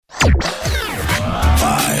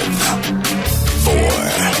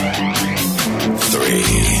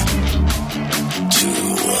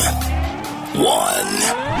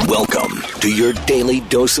Welcome to your daily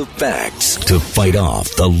dose of facts to fight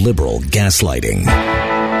off the liberal gaslighting.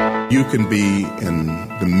 You can be in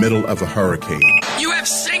the middle of a hurricane. You have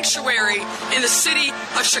sanctuary in the city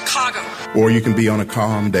of Chicago. Or you can be on a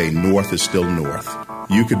calm day. North is still north.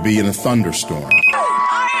 You could be in a thunderstorm.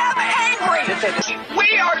 I am angry.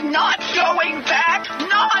 We are not going back.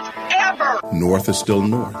 Not ever. North is still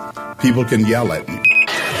north. People can yell at you. The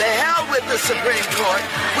hell with the Supreme Court.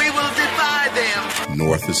 We will defy them.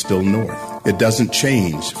 North is still north. It doesn't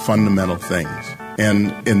change fundamental things.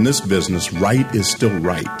 And in this business, right is still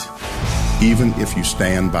right, even if you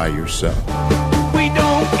stand by yourself. We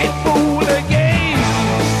don't get fooled again.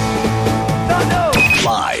 No.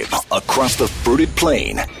 Live across the fruited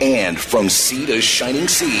plain and from sea to shining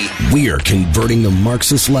sea, we're converting the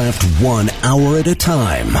Marxist left 1 hour at a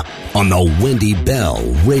time on the Wendy Bell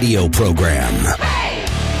radio program.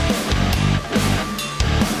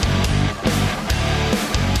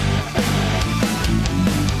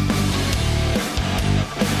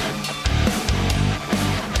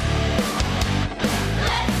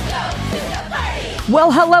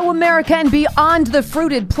 Well, hello, America, and beyond the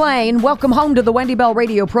fruited plain. Welcome home to the Wendy Bell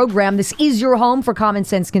radio program. This is your home for common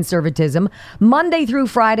sense conservatism. Monday through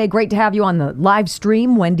Friday, great to have you on the live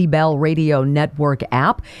stream, Wendy Bell Radio Network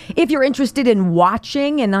app. If you're interested in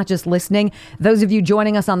watching and not just listening, those of you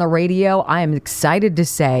joining us on the radio, I am excited to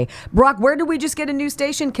say, Brock, where did we just get a new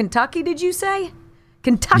station? Kentucky, did you say?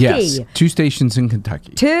 Kentucky. Yes, 2 stations in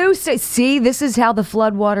Kentucky. See, this is how the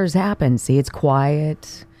floodwaters happen. See, it's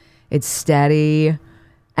quiet. It's steady.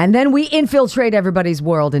 And then we infiltrate everybody's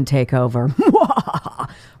world and take over.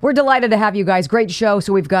 We're delighted to have you guys. Great show.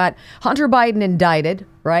 So we've got Hunter Biden indicted,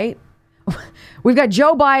 right? We've got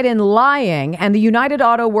Joe Biden lying and the United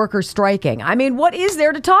Auto Workers striking. I mean, what is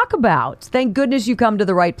there to talk about? Thank goodness you come to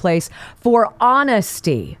the right place for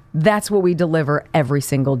honesty. That's what we deliver every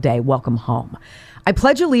single day. Welcome home. I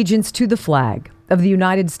pledge allegiance to the flag of the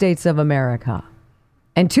United States of America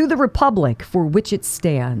and to the republic for which it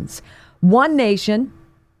stands, one nation,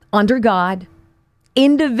 under God,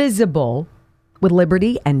 indivisible, with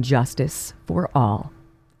liberty and justice for all.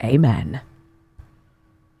 Amen.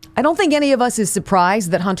 I don't think any of us is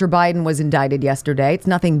surprised that Hunter Biden was indicted yesterday. It's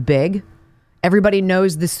nothing big. Everybody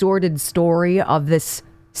knows the sordid story of this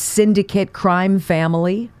syndicate crime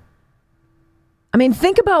family. I mean,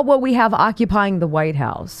 think about what we have occupying the White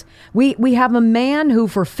House. We have a man who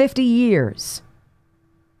for 50 years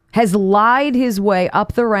has lied his way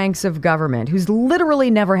up the ranks of government, who's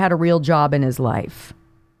literally never had a real job in his life.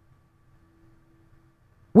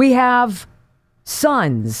 We have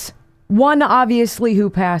sons, one obviously who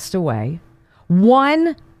passed away,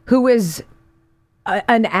 one who is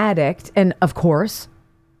an addict, and of course,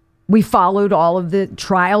 we followed all of the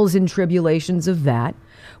trials and tribulations of that.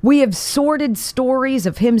 We have sordid stories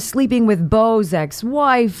of him sleeping with Beau's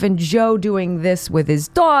ex-wife and Joe doing this with his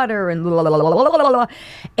daughter and blah, blah, blah, blah, blah.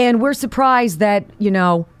 And we're surprised that,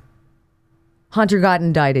 Hunter got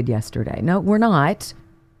indicted yesterday. No, we're not.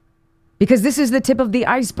 Because this is the tip of the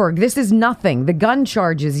iceberg. This is nothing. The gun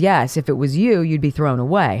charges, yes, if it was you, you'd be thrown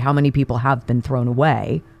away. How many people have been thrown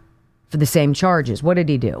away for the same charges? What did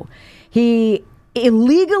he do? He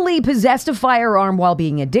illegally possessed a firearm while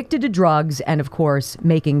being addicted to drugs and, of course,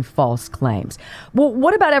 making false claims. Well,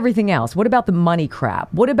 what about everything else? What about the money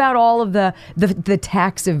crap? What about all of the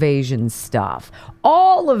tax evasion stuff?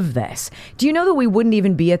 All of this. Do you know that we wouldn't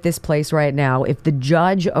even be at this place right now if the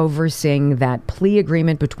judge overseeing that plea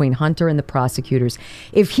agreement between Hunter and the prosecutors,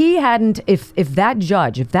 if that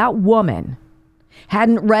judge, if that woman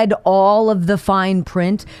hadn't read all of the fine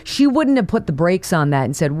print, she wouldn't have put the brakes on that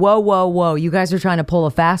and said, whoa, you guys are trying to pull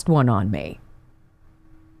a fast one on me.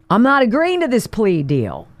 I'm not agreeing to this plea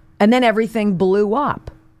deal. And then everything blew up,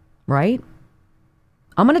 right?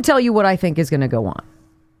 I'm going to tell you what I think is going to go on,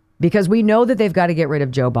 because we know that they've got to get rid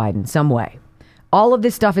of Joe Biden some way. All of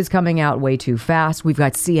this stuff is coming out way too fast. We've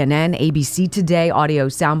got CNN, ABC Today, audio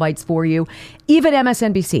sound bites for you, even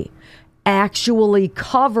MSNBC. Actually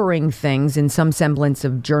covering things in some semblance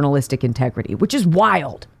of journalistic integrity, which is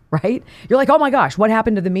wild, right? You're like, oh my gosh, what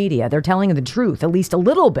happened to the media? They're telling the truth, at least a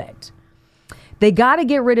little bit. They got to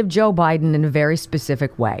get rid of Joe Biden in a very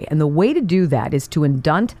specific way. And the way to do that is to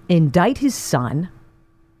indict his son.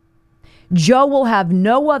 Joe will have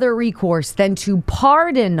no other recourse than to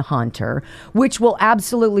pardon Hunter, which will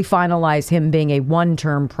absolutely finalize him being a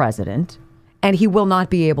one-term president. And he will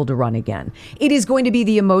not be able to run again. It is going to be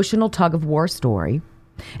the emotional tug of war story.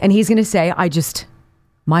 And he's going to say,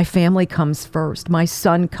 My family comes first. My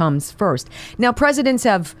son comes first. Now, presidents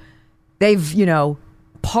they've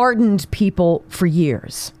pardoned people for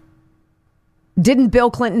years. Didn't Bill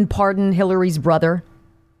Clinton pardon Hillary's brother,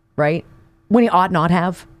 right? When he ought not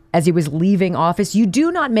have, as he was leaving office. You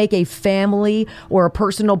do not make a family or a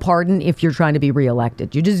personal pardon if you're trying to be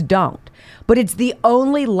reelected. You just don't. But it's the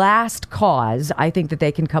only last cause I think that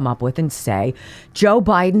they can come up with and say, Joe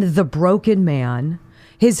Biden, the broken man,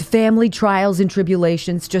 his family trials and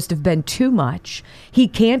tribulations just have been too much. He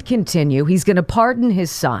can't continue. He's going to pardon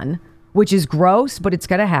his son, which is gross, but it's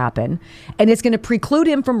going to happen. And it's going to preclude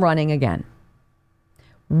him from running again.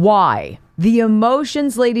 Why? The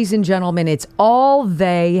emotions, ladies and gentlemen, it's all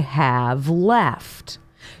they have left.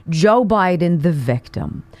 Joe Biden, the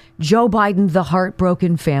victim. Joe Biden, the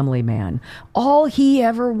heartbroken family man. All he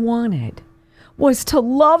ever wanted was to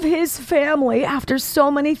love his family after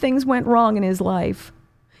so many things went wrong in his life.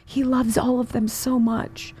 He loves all of them so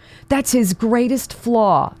much. That's his greatest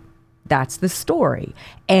flaw. That's the story.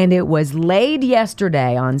 And it was laid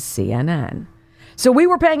yesterday on CNN. So we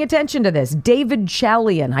were paying attention to this. David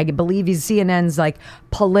Chalian, I believe he's CNN's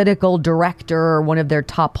political director or one of their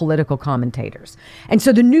top political commentators. And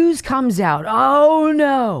so the news comes out. Oh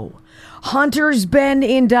no, Hunter's been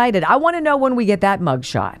indicted. I want to know when we get that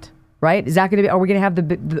mugshot, right? Is that going to be, are we going to have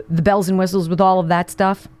the bells and whistles with all of that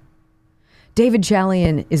stuff? David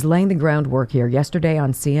Chalian is laying the groundwork here yesterday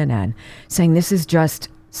on CNN, saying this is just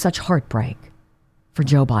such heartbreak for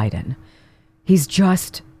Joe Biden. He's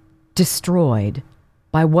just destroyed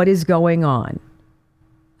by what is going on.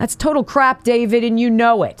 That's total crap, David, and you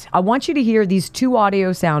know it. I want you to hear these 2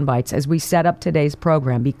 audio sound bites as we set up today's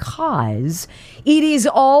program, because it is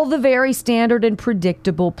all the very standard and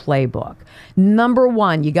predictable playbook. Number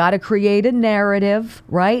 1, you got to create a narrative,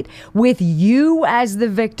 right? With you as the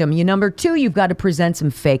victim. Number 2, you've got to present some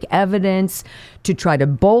fake evidence to try to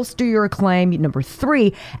bolster your claim. Number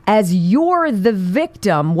 3, as you're the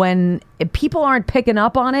victim, when people aren't picking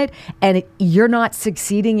up on it and you're not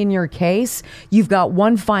succeeding in your case, you've got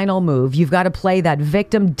one final move. You've got to play that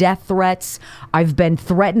victim death threats. I've been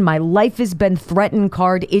threatened. My life has been threatened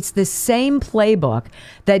card. It's the same playbook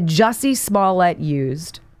that Jussie Smollett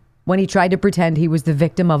used when he tried to pretend he was the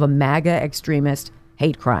victim of a MAGA extremist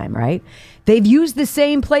hate crime, right? They've used the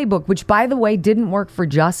same playbook, which, by the way, didn't work for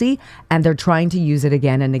Jussie, and they're trying to use it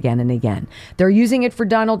again and again and again. They're using it for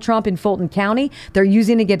Donald Trump in Fulton County. They're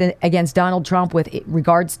using it against Donald Trump with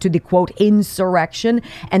regards to the, quote, insurrection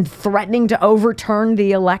and threatening to overturn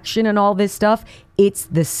the election and all this stuff. It's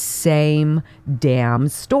the same damn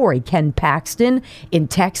story. Ken Paxton in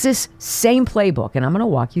Texas, same playbook, and I'm going to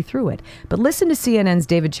walk you through it. But listen to CNN's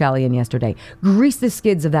David Chalian yesterday. Grease the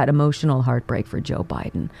skids of that emotional heartbreak for Joe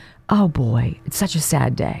Biden. Oh boy, it's such a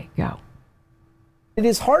sad day. Go. It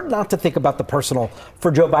is hard not to think about the personal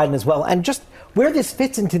for Joe Biden as well, and just where this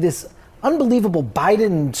fits into this unbelievable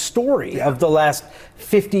Biden story of the last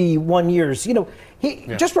 51 years.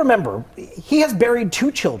 Just remember, he has buried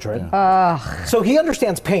 2 children. So he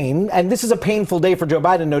understands pain, and this is a painful day for Joe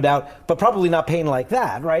Biden, no doubt, but probably not pain like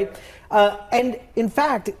that, right? And in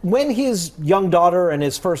fact, when his young daughter and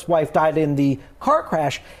his first wife died in the car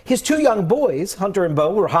crash, his 2 young boys, Hunter and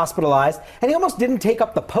Beau, were hospitalized, and he almost didn't take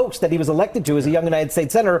up the post that he was elected to as a young United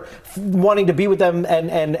States senator, wanting to be with them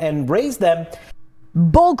and raise them.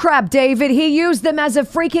 Bullcrap, David. He used them as a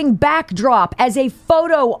freaking backdrop, as a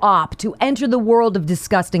photo op to enter the world of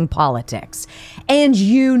disgusting politics. And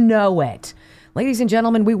you know it. Ladies and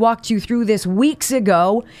gentlemen, we walked you through this weeks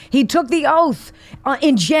ago. He took the oath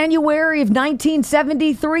in January of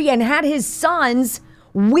 1973 and had his sons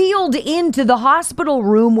wheeled into the hospital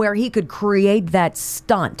room where he could create that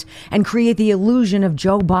stunt and create the illusion of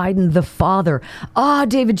Joe Biden, the father.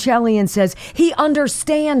 David Chalian says he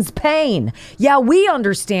understands pain. Yeah, we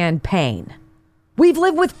understand pain. We've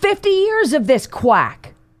lived with 50 years of this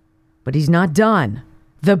quack. But he's not done.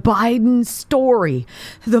 The Biden story.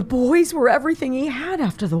 The boys were everything he had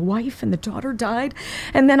after the wife and the daughter died.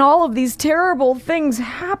 And then all of these terrible things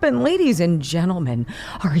happen. Ladies and gentlemen,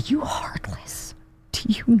 are you heartless?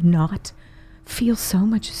 Do you not feel so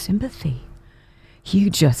much sympathy? You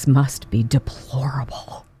just must be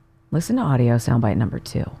deplorable. Listen to audio soundbite number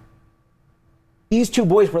 2. These 2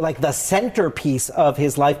 boys were like the centerpiece of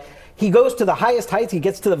his life. He goes to the highest heights. He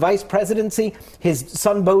gets to the vice presidency. His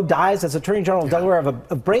son Beau dies as Attorney General of Delaware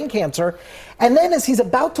of brain cancer. And then as he's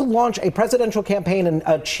about to launch a presidential campaign and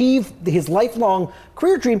achieve his lifelong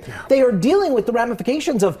career dream, they are dealing with the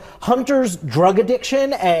ramifications of Hunter's drug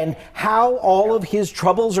addiction and how all of his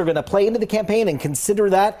troubles are going to play into the campaign and consider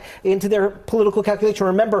that into their political calculation.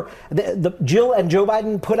 Remember, Jill and Joe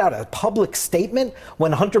Biden put out a public statement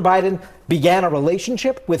when Hunter Biden began a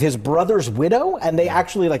relationship with his brother's widow, and they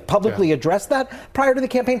actually publicly addressed that prior to the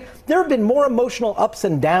campaign. There have been more emotional ups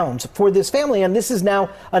and downs for this family, and this is now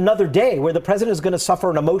another day where the president is going to suffer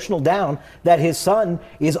an emotional down that his son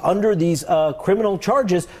is under these criminal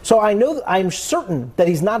charges. So I'm certain that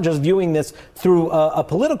he's not just viewing this through a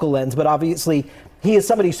political lens, but obviously he is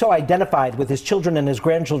somebody so identified with his children and his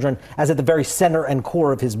grandchildren as at the very center and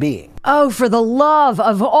core of his being. Oh, for the love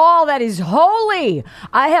of all that is holy.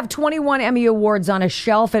 I have 21 Emmy Awards on a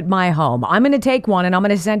shelf at my home. I'm going to take one and I'm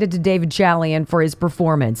going to send it to David Chalian for his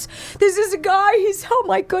performance. This is a guy, oh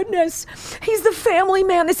my goodness. He's the family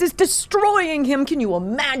man. This is destroying him. Can you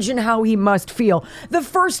imagine how he must feel? The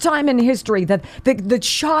first time in history that the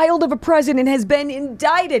child of a president has been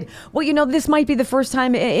indicted. Well, this might be the first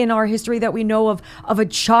time in our history that we know of a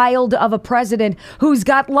child of a president who's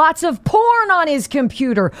got lots of porn on his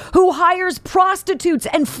computer, who hires prostitutes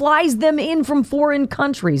and flies them in from foreign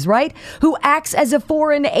countries, right? Who acts as a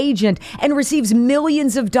foreign agent and receives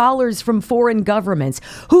millions of dollars from foreign governments,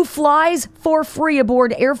 who flies for free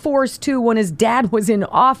aboard Air Force Two when his dad was in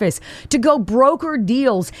office to go broker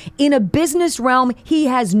deals in a business realm he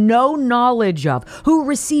has no knowledge of, who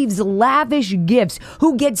receives lavish gifts,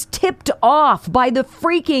 who gets tipped off by the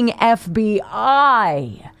freaking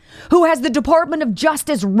FBI, who has the Department of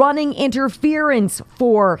Justice running interference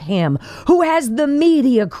for him, who has the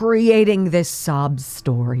media creating this sob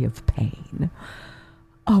story of pain.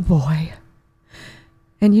 Oh boy.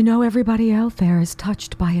 And everybody out there is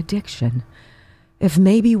touched by addiction. If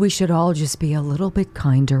maybe we should all just be a little bit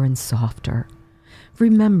kinder and softer.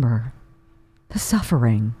 Remember the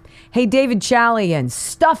suffering. Hey, David Chalian,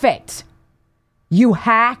 stuff it, you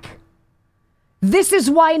hack. This is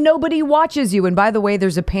why nobody watches you. And by the way,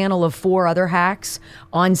 there's a panel of 4 other hacks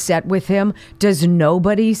on set with him. Does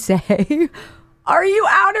nobody say, are you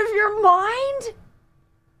out of your mind?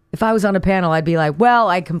 If I was on a panel, I'd be like, well,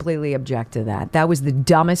 I completely object to that. That was the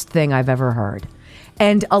dumbest thing I've ever heard.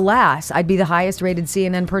 And alas, I'd be the highest rated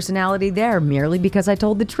CNN personality there merely because I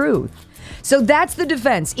told the truth. So that's the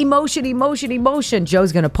defense. Emotion, emotion, emotion.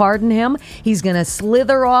 Joe's going to pardon him. He's going to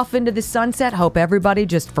slither off into the sunset. Hope everybody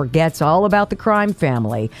just forgets all about the crime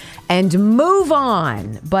family and move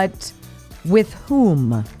on. But with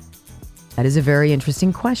whom? That is a very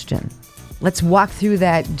interesting question. Let's walk through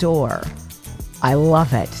that door. I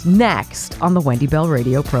love it. Next on the Wendy Bell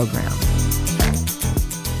Radio program.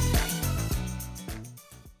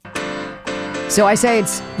 So I say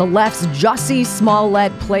it's the left's Jussie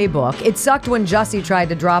Smollett playbook. It sucked when Jussie tried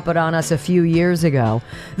to drop it on us a few years ago.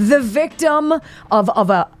 The victim of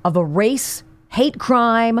a race hate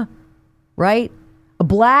crime, right? A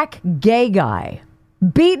black gay guy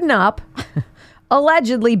beaten up,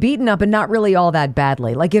 allegedly beaten up, and not really all that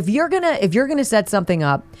badly. Like if you're gonna set something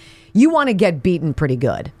up, you want to get beaten pretty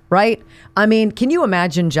good, right? I mean, can you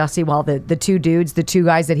imagine Jussie, while the 2 dudes, the 2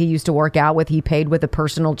 guys that he used to work out with, he paid with a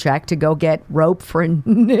personal check to go get rope for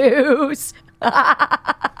news?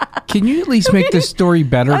 Can you at least make this story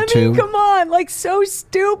better, I too? mean, come on, so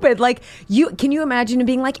stupid. Can you imagine him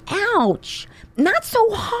being like, ouch, not so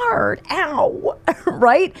hard, ow,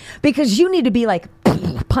 right? Because you need to be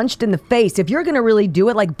punched in the face. If you're going to really do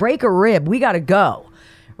it, break a rib, we got to go.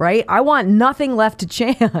 Right? I want nothing left to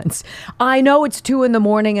chance. I know it's 2 a.m.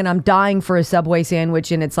 and I'm dying for a Subway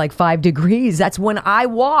sandwich and it's 5 degrees. That's when I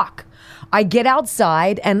walk. I get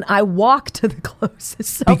outside and I walk to the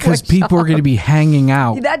closest Subway because people are going to be hanging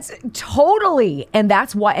out. That's totally. And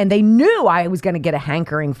that's why. And they knew I was going to get a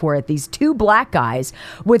hankering for it. These 2 black guys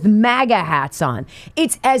with MAGA hats on.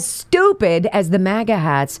 It's as stupid as the MAGA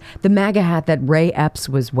hat that Ray Epps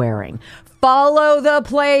was wearing. Follow the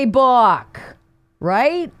playbook.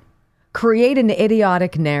 Right? Create an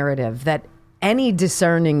idiotic narrative that any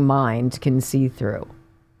discerning mind can see through.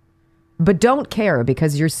 But don't care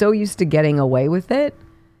because you're so used to getting away with it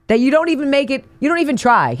that you don't even make it, you don't even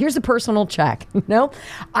try. Here's a personal check,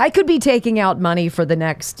 I could be taking out money for the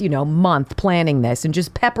next, month planning this and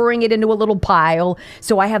just peppering it into a little pile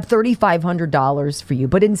so I have $3,500 for you.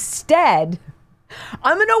 But instead,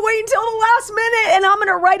 I'm going to wait until the last minute and I'm going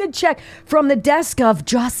to write a check from the desk of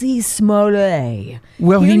Jussie Smollett.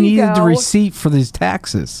 Well, Here he needed go. the receipt for his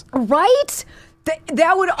taxes. Right?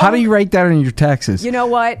 That would. How do you write that in your taxes? You know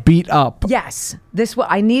what? Beat up. Yes.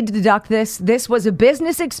 I need to deduct this. This was a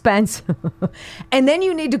business expense. And then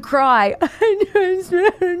you need to cry.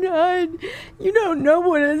 You don't know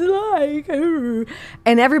what it's like.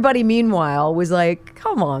 And everybody, meanwhile, was like,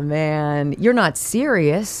 come on, man. You're not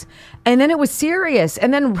serious. And then it was serious.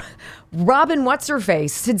 And then Robin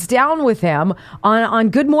What's-Her-Face sits down with him on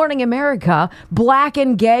Good Morning America, black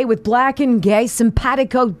and gay, with black and gay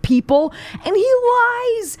simpatico people. And he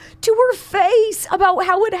lies to her face about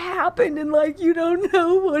how it happened. And like, you don't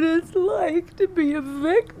know what it's like to be a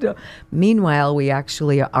victim. Meanwhile, we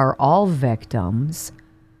actually are all victims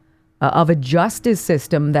of a justice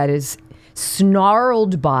system that is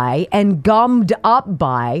snarled by and gummed up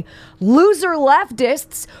by loser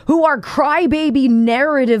leftists who are crybaby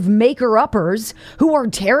narrative maker-uppers, who are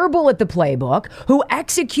terrible at the playbook, who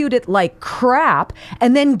execute it like crap,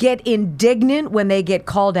 and then get indignant when they get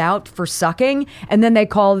called out for sucking, and then they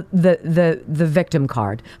call the victim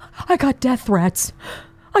card. I got death threats.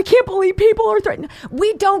 I can't believe people are threatening.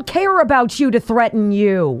 We don't care about you to threaten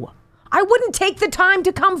you. I wouldn't take the time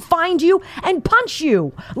to come find you and punch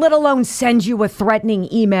you, let alone send you a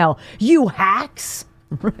threatening email. You hacks.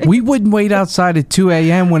 Right? We wouldn't wait outside at 2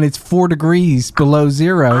 a.m. when it's 4 degrees below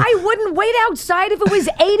zero. I wouldn't wait outside if it was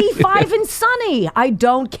 85 and sunny. I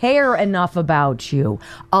don't care enough about you.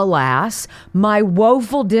 Alas, my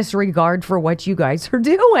woeful disregard for what you guys are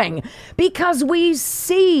doing. Because we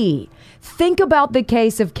see. Think about the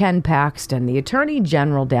case of Ken Paxton, the attorney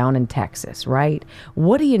general down in Texas, right?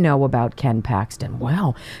 What do you know about Ken Paxton?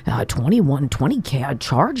 Well, 20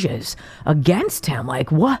 charges against him.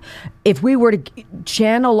 Like, what? If we were to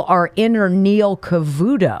channel our inner Neil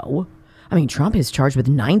Cavuto, I mean, Trump is charged with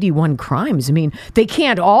 91 crimes. I mean, they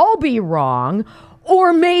can't all be wrong,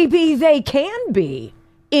 or maybe they can be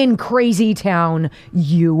in Crazy Town,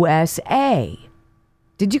 USA.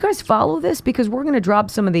 Did you guys follow this? Because we're going to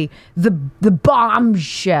drop some of the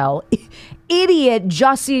bombshell, idiot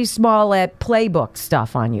Jussie Smollett playbook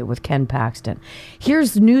stuff on you with Ken Paxton.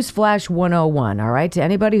 Here's Newsflash 101, all right? To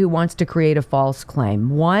anybody who wants to create a false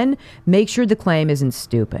claim. 1, make sure the claim isn't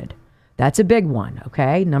stupid. That's a big one,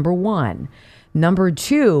 okay? Number 1. Number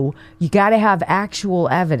 2, you got to have actual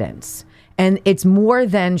evidence. And it's more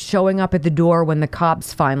than showing up at the door when the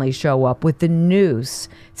cops finally show up with the noose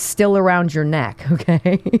still around your neck,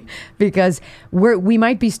 okay? Because we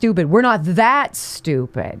might be stupid. We're not that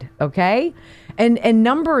stupid, okay? And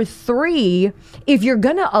number 3, if you're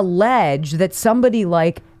going to allege that somebody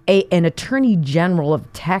like an attorney general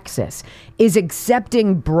of Texas is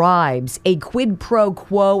accepting bribes, a quid pro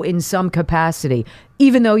quo in some capacity,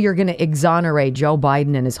 even though you're going to exonerate Joe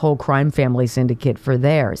Biden and his whole crime family syndicate for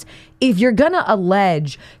theirs. If you're going to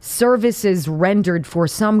allege services rendered for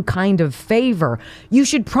some kind of favor, you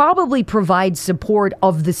should probably provide support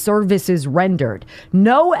of the services rendered.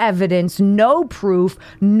 No evidence, no proof,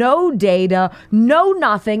 no data, no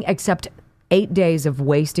nothing except 8 days of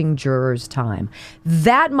wasting jurors' time.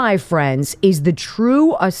 That, my friends, is the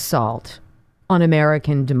true assault on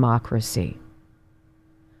American democracy.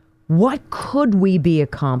 What could we be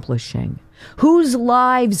accomplishing? Whose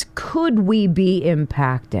lives could we be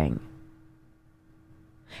impacting?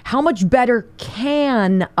 How much better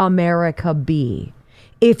can America be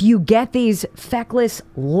if you get these feckless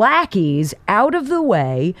lackeys out of the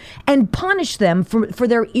way and punish them for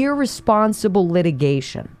their irresponsible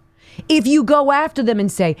litigation? If you go after them and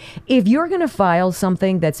say, if you're going to file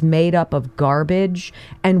something that's made up of garbage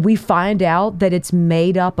and we find out that it's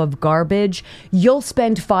made up of garbage, you'll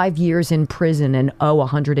spend 5 years in prison and owe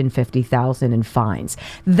 $150,000 in fines.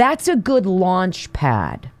 That's a good launch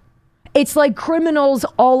pad. It's like criminals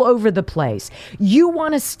all over the place. You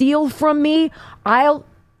want to steal from me?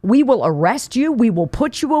 We will arrest you. We will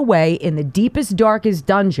put you away in the deepest, darkest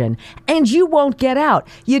dungeon, and you won't get out.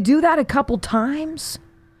 You do that a couple times,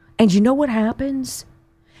 and you know what happens?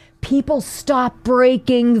 People stop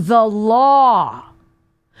breaking the law.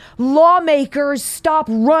 Lawmakers stop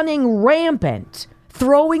running rampant,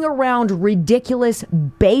 throwing around ridiculous,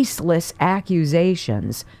 baseless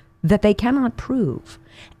accusations that they cannot prove.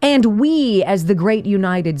 And we, as the great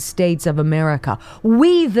United States of America,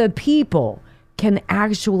 we the people, can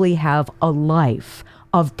actually have a life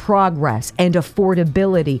of progress and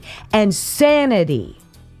affordability and sanity.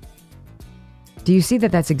 Do you see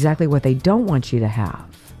that that's exactly what they don't want you to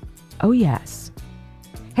have? Oh, yes.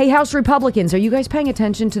 Hey, House Republicans, are you guys paying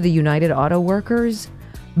attention to the United Auto Workers?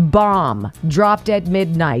 Bomb dropped at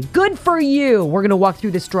midnight. Good for you. We're going to walk through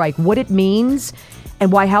the strike, what it means,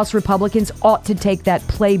 and why House Republicans ought to take that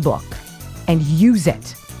playbook and use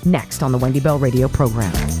it next on the Wendy Bell Radio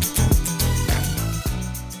program.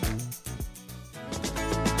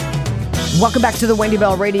 Welcome back to the Wendy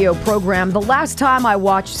Bell radio program. The last time I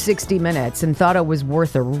watched 60 Minutes and thought it was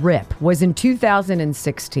worth a rip was in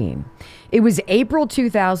 2016. It was April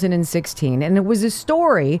 2016, and it was a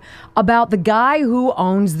story about the guy who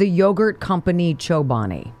owns the yogurt company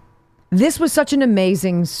Chobani. This was such an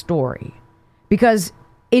amazing story because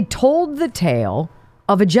it told the tale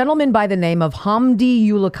of a gentleman by the name of Hamdi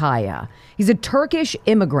Ulukaya. He's a Turkish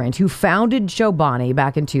immigrant who founded Chobani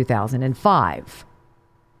back in 2005.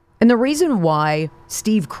 And the reason why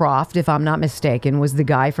Steve Croft, if I'm not mistaken, was the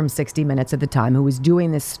guy from 60 Minutes at the time who was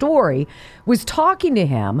doing this story, was talking to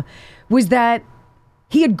him, was that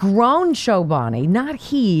he had grown Chobani, not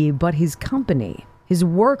he, but his company, his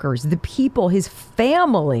workers, the people, his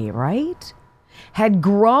family, right? Had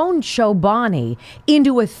grown Chobani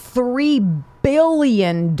into a $3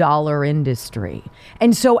 billion industry.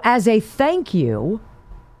 And so as a thank you,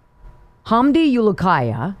 Hamdi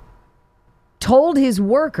Ulukaya told his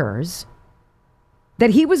workers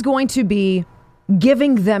that he was going to be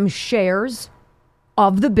giving them shares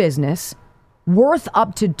of the business worth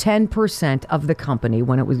up to 10% of the company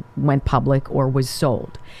when it went public or was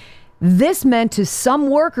sold. This meant to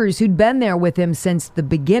some workers who'd been there with him since the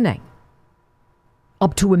beginning,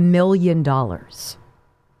 up to $1 million.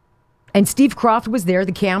 And Steve Croft was there.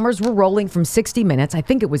 The cameras were rolling from 60 Minutes. I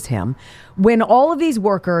think it was him. When all of these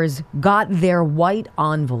workers got their white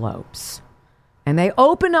envelopes, and they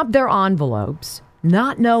open up their envelopes,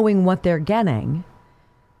 not knowing what they're getting.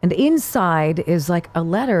 And inside is like a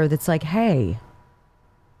letter that's like, hey,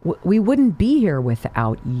 we wouldn't be here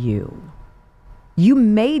without you. You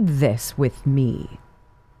made this with me.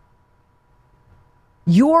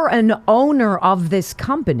 You're an owner of this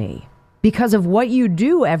company because of what you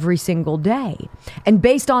do every single day. And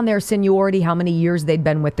based on their seniority, how many years they'd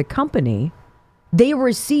been with the company, they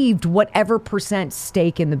received whatever percent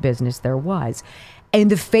stake in the business there was.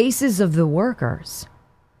 And the faces of the workers,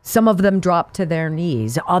 some of them dropped to their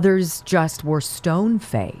knees. Others just were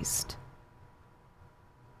stone-faced.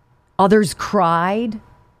 Others cried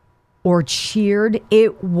or cheered.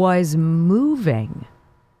 It was moving.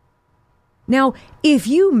 Now, if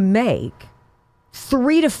you make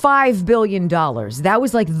 $3 to $5 billion, that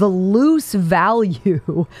was like the loose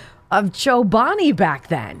value of Chobani back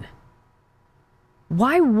then.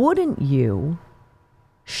 Why wouldn't you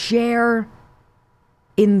share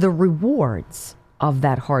in the rewards of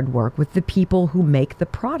that hard work with the people who make the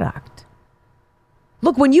product?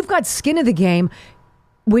 Look, when you've got skin in the game,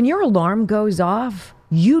 when your alarm goes off,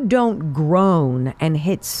 you don't groan and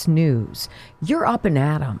hit snooze. You're up and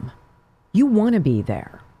at 'em. You want to be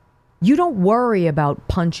there. You don't worry about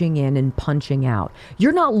punching in and punching out.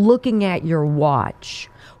 You're not looking at your watch,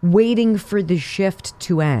 waiting for the shift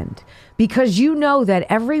to end, because you know that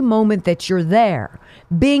every moment that you're there,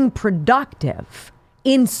 being productive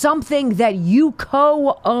in something that you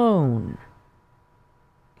co-own,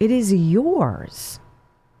 it is yours.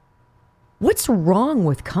 What's wrong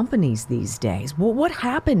with companies these days? Well, what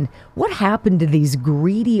happened? What happened to these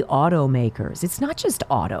greedy automakers? It's not just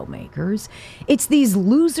automakers. It's these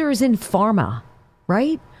losers in pharma,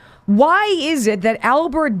 right? Why is it that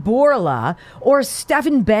Albert Bourla or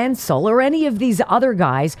Stefan Bancel or any of these other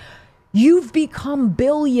guys, you've become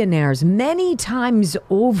billionaires many times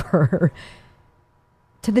over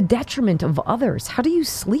to the detriment of others? How do you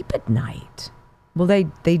sleep at night? Well,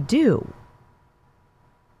 they do.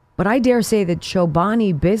 But I dare say that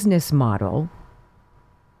Chobani business model,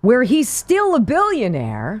 where he's still a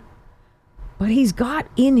billionaire, but he's got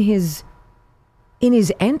in his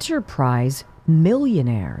enterprise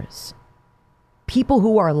millionaires, people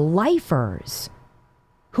who are lifers,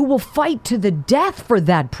 who will fight to the death for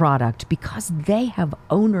that product because they have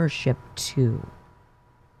ownership too.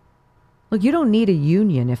 Look, you don't need a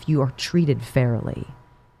union if you are treated fairly.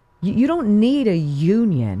 You don't need a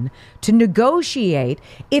union to negotiate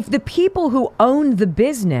if the people who own the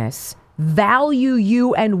business value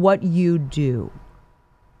you and what you do.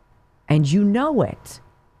 And you know it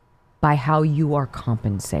by how you are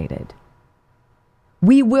compensated.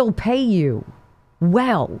 We will pay you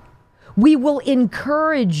well. We will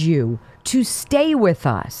encourage you to stay with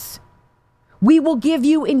us. We will give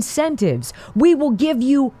you incentives. We will give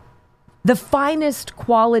you the finest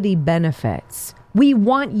quality benefits. We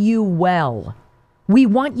want you well. We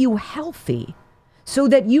want you healthy so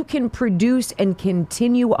that you can produce and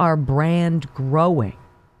continue our brand growing.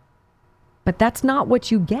 But that's not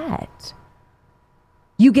what you get.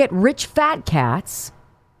 You get rich fat cats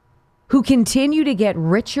who continue to get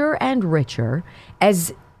richer and richer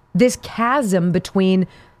as this chasm between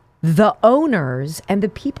the owners and the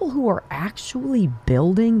people who are actually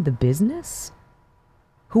building the business,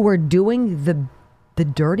 who are doing the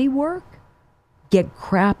dirty work, get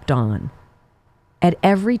crapped on at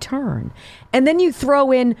every turn. And then you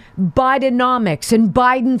throw in Bidenomics and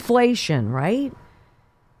Bidenflation, right?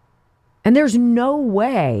 And there's no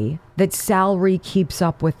way that salary keeps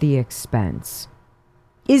up with the expense.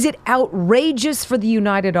 Is it outrageous for the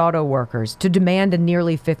United Auto Workers to demand a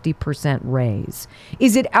nearly 50% raise?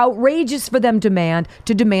 Is it outrageous for them to demand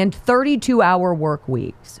 32-hour work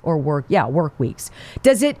weeks work weeks?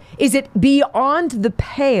 Is it beyond the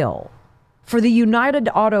pale for the United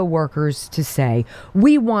Auto Workers to say,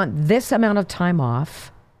 we want this amount of time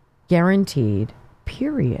off, guaranteed,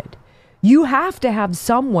 period? You have to have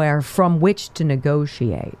somewhere from which to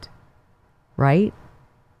negotiate, right?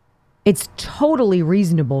 It's totally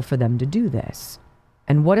reasonable for them to do this.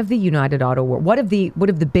 And what have the what have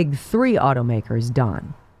the big three automakers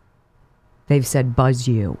done? They've said, buzz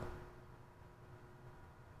you.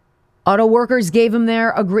 Auto workers gave them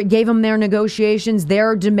their negotiations,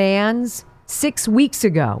 their demands 6 weeks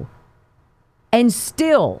ago. And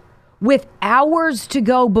still, with hours to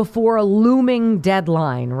go before a looming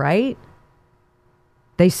deadline, right?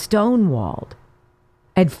 They stonewalled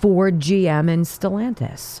at Ford, GM, and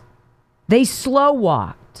Stellantis. They slow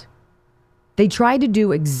walked. They tried to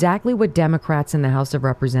do exactly what Democrats in the House of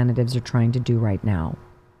Representatives are trying to do right now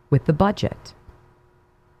with the budget.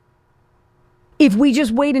 If we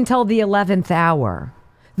just wait until the 11th hour,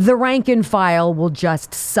 the rank and file will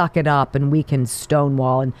just suck it up and we can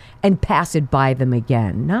stonewall and pass it by them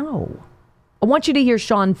again. No. I want you to hear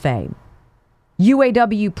Shawn Fain,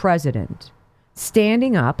 UAW president,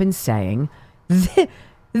 standing up and saying,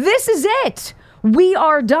 this is it. We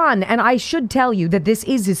are done. And I should tell you that this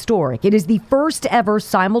is historic. It is the first ever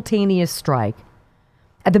simultaneous strike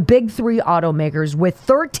at the big three automakers with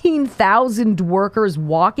 13,000 workers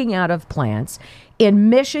walking out of plants in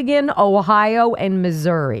Michigan, Ohio, and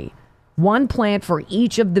Missouri. One plant for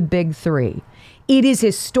each of the big three. It is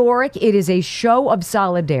historic. It is a show of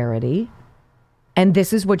solidarity. And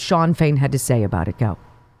this is what Shawn Fain had to say about it. Go.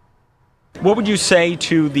 What would you say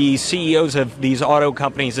to the CEOs of these auto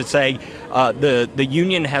companies that say the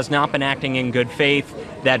union has not been acting in good faith,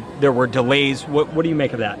 that there were delays? What do you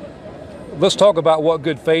make of that? Let's talk about what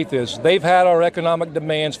good faith is. They've had our economic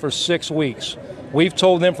demands for 6 weeks. We've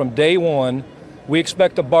told them from day one, we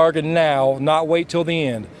expect a bargain now, not wait till the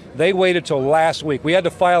end. They waited till last week. We had to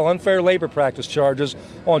file unfair labor practice charges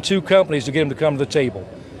on 2 companies to get them to come to the table.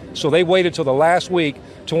 So they waited till the last week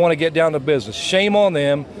to want to get down to business. Shame on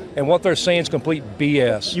them, and what they're saying is complete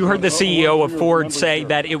BS. You heard the CEO of Ford say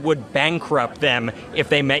that it would bankrupt them if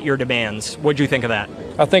they met your demands. What do you think of that?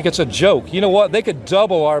 I think it's a joke. You know what? They could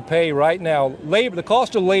double our pay right now. Labor, the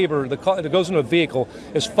cost of labor that goes into a vehicle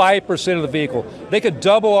is 5% of the vehicle. They could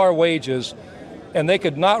double our wages, and they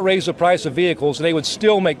could not raise the price of vehicles, and they would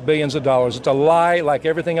still make billions of dollars. It's a lie like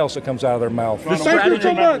everything else that comes out of their mouth.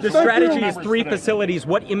 The strategy is 3 facilities.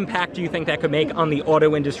 What impact do you think that could make on the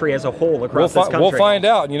auto industry as a whole across this country? We'll find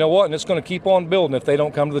out. You know what? And it's going to keep on building if they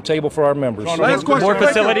don't come to the table for our members. More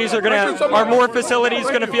facilities are more facilities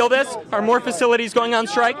going to feel this? Are more facilities going on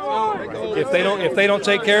strike? If they don't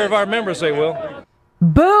take care of our members, they will.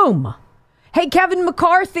 Boom. Hey, Kevin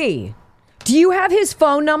McCarthy, do you have his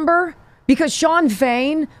phone number? Because Shawn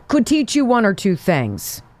Fain could teach you 1 or 2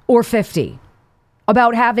 things, or 50,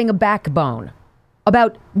 about having a backbone,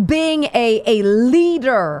 about being a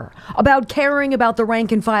leader, about caring about the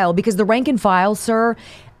rank and file, because the rank and file, sir,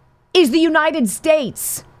 is the United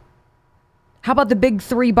States. How about the big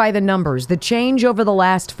three by the numbers, the change over the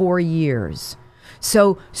last 4 years?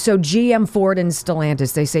 So GM, Ford, and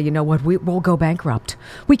Stellantis, they say, you know what, we'll go bankrupt.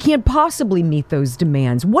 We can't possibly meet those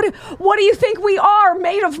demands. What do you think we are,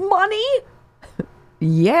 made of money?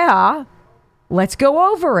 Yeah, let's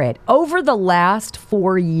go over it. Over the last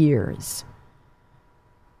 4 years,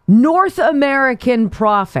 North American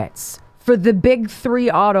profits for the big three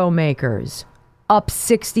automakers up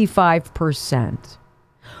 65%.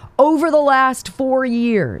 Over the last 4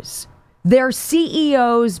 years, their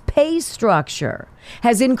CEO's pay structure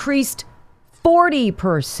has increased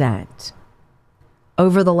 40%.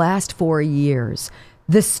 Over the last 4 years,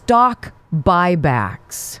 the stock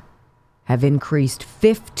buybacks have increased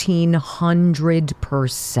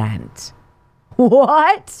 1,500%.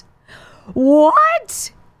 What?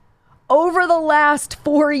 Over the last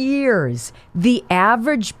 4 years, the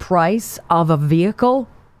average price of a vehicle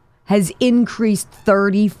has increased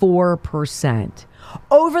 34%.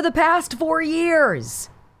 Over the past 4 years,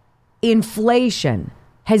 inflation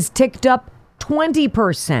has ticked up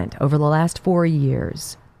 20% over the last 4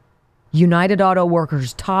 years. United Auto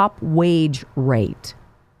Workers' top wage rate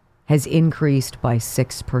has increased by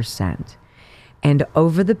 6%. And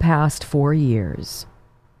over the past 4 years,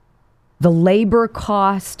 The labor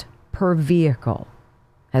cost per vehicle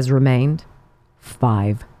has remained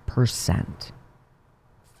 5%.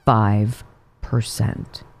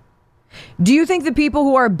 5%. Do you think the people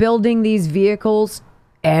who are building these vehicles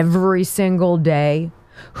every single day,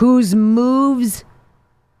 whose moves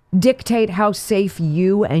dictate how safe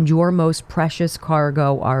you and your most precious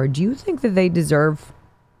cargo are, do you think that they deserve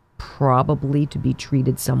probably to be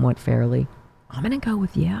treated somewhat fairly? I'm going to go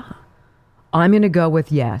with yeah. I'm going to go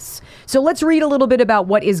with yes. So let's read a little bit about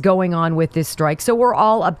what is going on with this strike so we're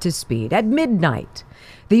all up to speed. At midnight,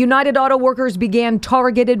 the United Auto Workers began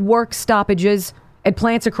targeted work stoppages at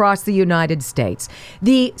plants across the United States.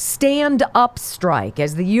 The stand-up strike,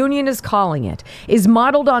 as the union is calling it, is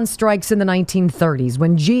modeled on strikes in the 1930s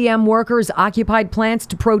when GM workers occupied plants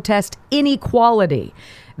to protest inequality.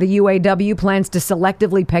 The UAW plans to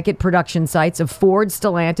selectively picket production sites of Ford,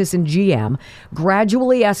 Stellantis, and GM,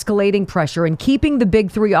 gradually escalating pressure and keeping the big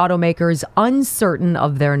three automakers uncertain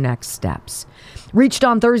of their next steps. Reached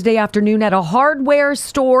on Thursday afternoon at a hardware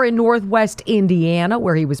store in Northwest Indiana,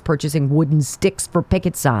 where he was purchasing wooden sticks for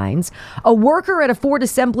picket signs. A worker at a Ford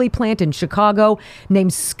assembly plant in Chicago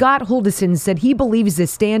named Scott Huldison said he believes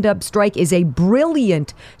this stand-up strike is a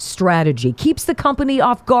brilliant strategy. Keeps the company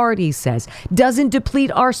off guard, he says. Doesn't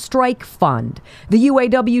deplete our strike fund. The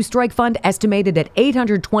UAW strike fund estimated at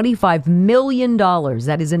 $825 million.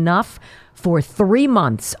 That is enough for 3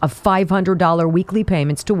 months of $500 weekly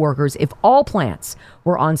payments to workers if all plants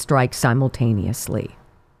were on strike simultaneously.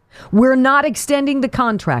 We're not extending the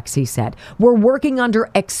contracts, he said. We're working under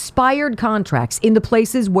expired contracts in the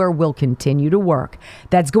places where we'll continue to work.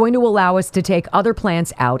 That's going to allow us to take other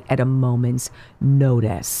plants out at a moment's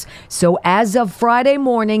notice. So as of Friday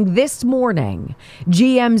morning, this morning,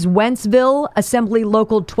 GM's Wentzville Assembly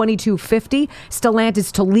Local 2250,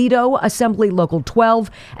 Stellantis Toledo Assembly Local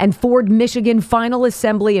 12, and Ford Michigan Final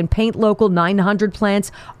Assembly and Paint Local 900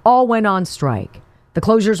 plants all went on strike. The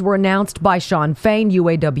closures were announced by Shawn Fain,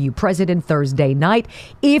 UAW president, Thursday night.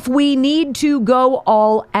 If we need to go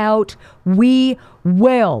all out, we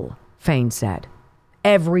will, Fain said.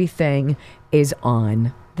 Everything is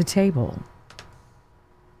on the table.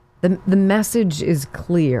 The message is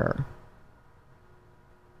clear.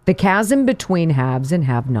 The chasm between haves and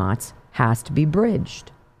have-nots has to be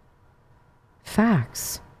bridged.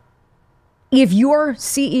 Facts. If your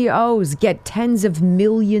CEOs get tens of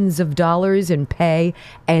millions of dollars in pay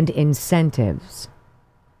and incentives,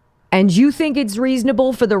 and you think it's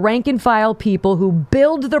reasonable for the rank and file people who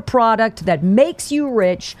build the product that makes you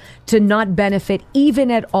rich to not benefit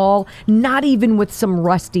even at all, not even with some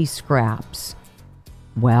rusty scraps,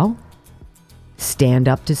 well, stand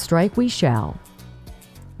up to strike we shall.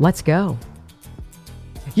 Let's go.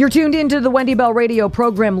 You're tuned into the Wendy Bell radio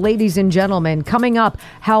program, ladies and gentlemen. Coming up,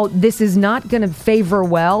 how this is not going to favor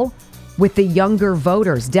well with the younger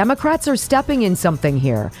voters. Democrats are stepping in something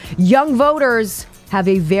here. Young voters have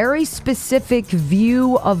a very specific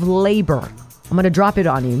view of labor. I'm going to drop it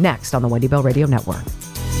on you next on the Wendy Bell Radio Network.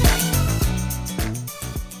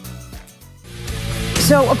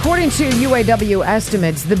 So according to UAW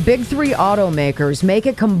estimates, the big three automakers made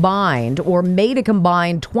a combined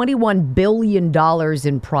 $21 billion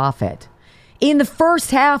in profit in the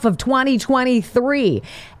first half of 2023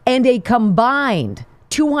 and a combined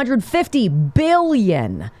 $250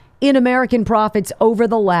 billion in American profits over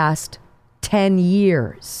the last 10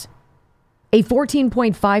 years. A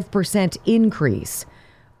 14.5% increase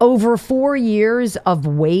over 4 years of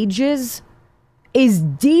wages is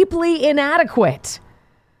deeply inadequate.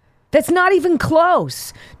 That's not even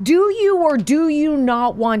close. Do you or do you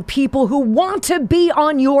not want people who want to be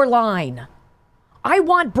on your line? I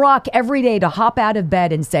want Brock every day to hop out of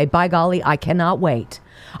bed and say, by golly, I cannot wait.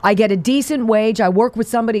 I get a decent wage. I work with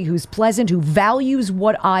somebody who's pleasant, who values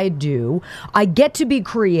what I do. I get to be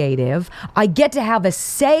creative. I get to have a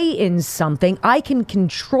say in something. I can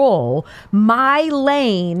control my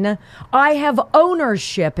lane. I have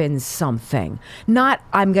ownership in something. Not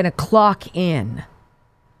I'm going to clock in.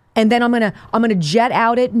 And then I'm gonna jet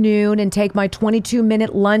out at noon and take my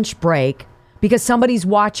 22-minute lunch break because somebody's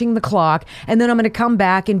watching the clock. And then I'm going to come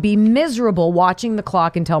back and be miserable watching the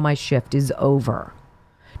clock until my shift is over.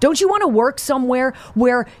 Don't you want to work somewhere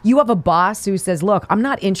where you have a boss who says, look, I'm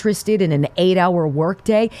not interested in an 8-hour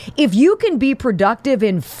workday. If you can be productive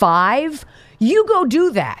in 5, you go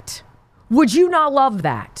do that. Would you not love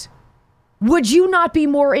that? Would you not be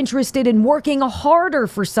more interested in working harder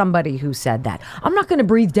for somebody who said that? I'm not going to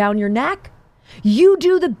breathe down your neck. You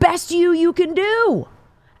do the best you can do.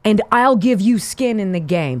 And I'll give you skin in the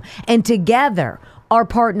game. And together, our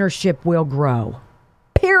partnership will grow.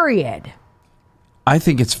 Period. I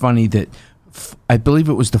think it's funny that I believe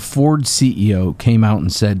it was the Ford CEO came out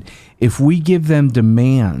and said, if we give them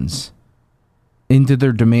demands into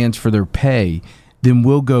their demands for their pay, then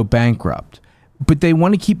we'll go bankrupt. But they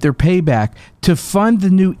want to keep their payback to fund the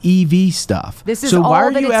new EV stuff. This is so why all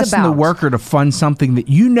are that you it's asking the about. worker to fund something that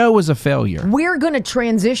you know is a failure? We're going to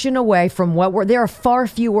transition away from there are far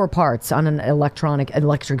fewer parts on an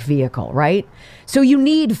electric vehicle, right? So you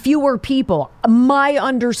need fewer people. My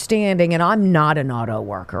understanding, and I'm not an auto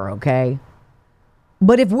worker, okay?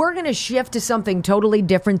 But if we're going to shift to something totally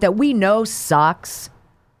different that we know sucks,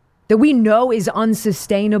 that we know is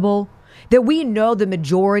unsustainable, that we know the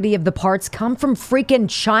majority of the parts come from freaking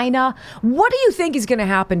China, what do you think is going to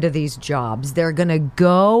happen to these jobs? They're going to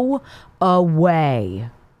go away.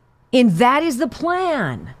 And that is the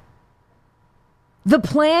plan. The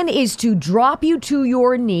plan is to drop you to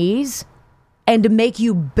your knees and to make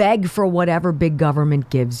you beg for whatever big government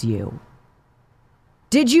gives you.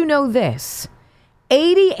 Did you know this?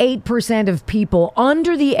 88% of people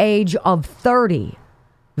under the age of 30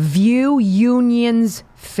 view unions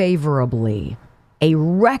favorably, a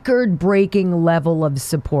record-breaking level of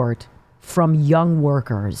support from young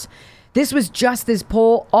workers. This was just this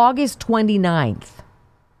poll, August 29th.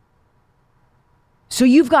 So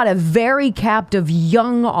you've got a very captive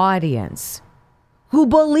young audience who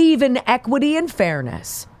believe in equity and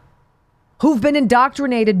fairness, who've been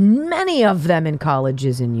indoctrinated, many of them in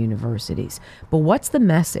colleges and universities. But what's the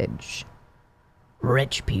message?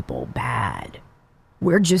 Rich people bad.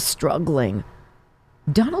 We're just struggling.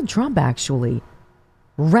 Donald Trump actually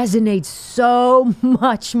resonates so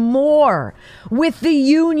much more with the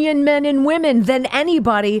union men and women than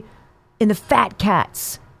anybody in the fat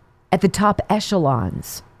cats at the top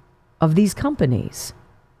echelons of these companies.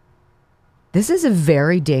 This is a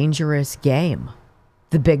very dangerous game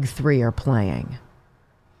the big three are playing.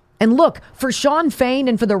 And look, for Sean Fain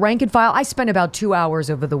and for the rank and file, I spent about 2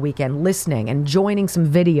 hours over the weekend listening and joining some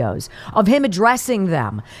videos of him addressing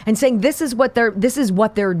them and saying, this is what they're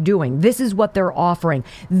doing. This is what they're offering.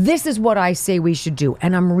 This is what I say we should do.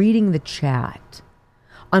 And I'm reading the chat.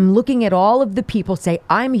 I'm looking at all of the people say,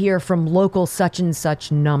 I'm here from local such and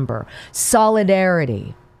such number.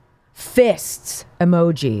 Solidarity. Fists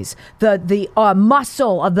emojis. The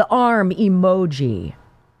muscle of the arm emoji.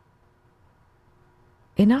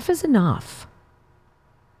 Enough is enough.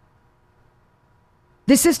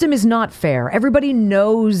 The system is not fair. Everybody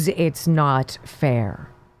knows it's not fair.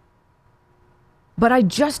 But I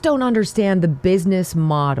just don't understand the business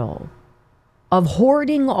model of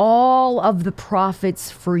hoarding all of the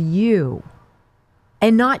profits for you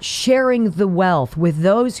and not sharing the wealth with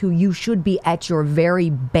those who you should be at your very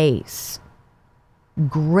base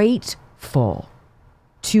grateful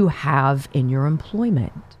to have in your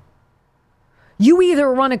employment. You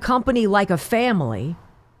either run a company like a family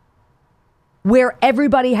where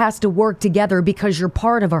everybody has to work together because you're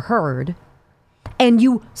part of a herd and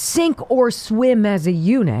you sink or swim as a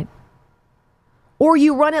unit, or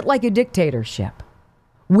you run it like a dictatorship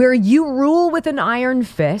where you rule with an iron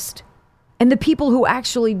fist and the people who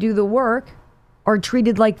actually do the work are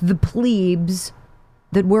treated like the plebes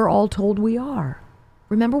that we're all told we are.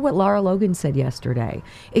 Remember what Lara Logan said yesterday?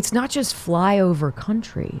 It's not just flyover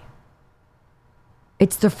country.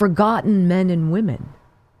 It's the forgotten men and women.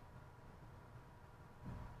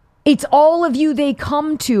 It's all of you they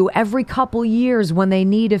come to every couple years when they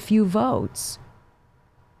need a few votes.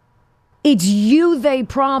 It's you they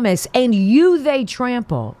promise and you they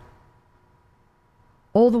trample.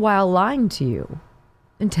 All the while lying to you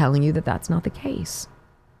and telling you that that's not the case.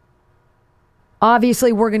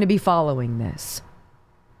 Obviously, we're going to be following this.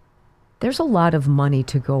 There's a lot of money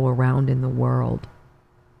to go around in the world.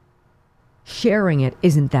 Sharing it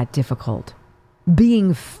isn't that difficult.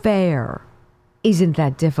 Being fair isn't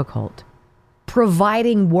that difficult.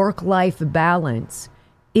 Providing work-life balance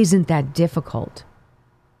isn't that difficult.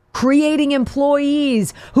 Creating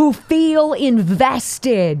employees who feel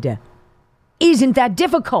invested isn't that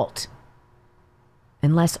difficult.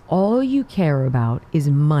 Unless all you care about is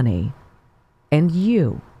money and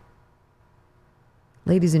you.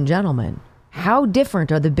 Ladies and gentlemen, how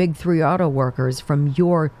different are the big three auto workers from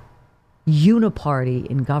your uniparty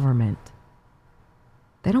in government?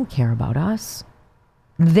 They don't care about us.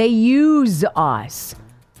 They use us.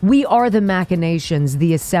 We are the machinations,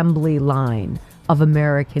 the assembly line of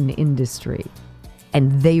American industry,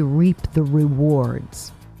 and they reap the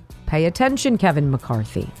rewards. Pay attention, Kevin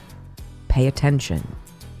McCarthy. Pay attention.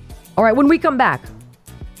 All right, when we come back,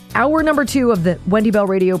 hour number 2 of the Wendy Bell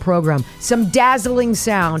radio program, some dazzling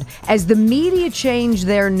sound as the media change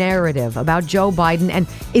their narrative about Joe Biden. And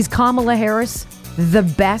is Kamala Harris the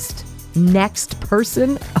best next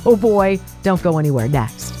person? Oh boy, don't go anywhere.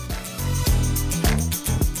 Next.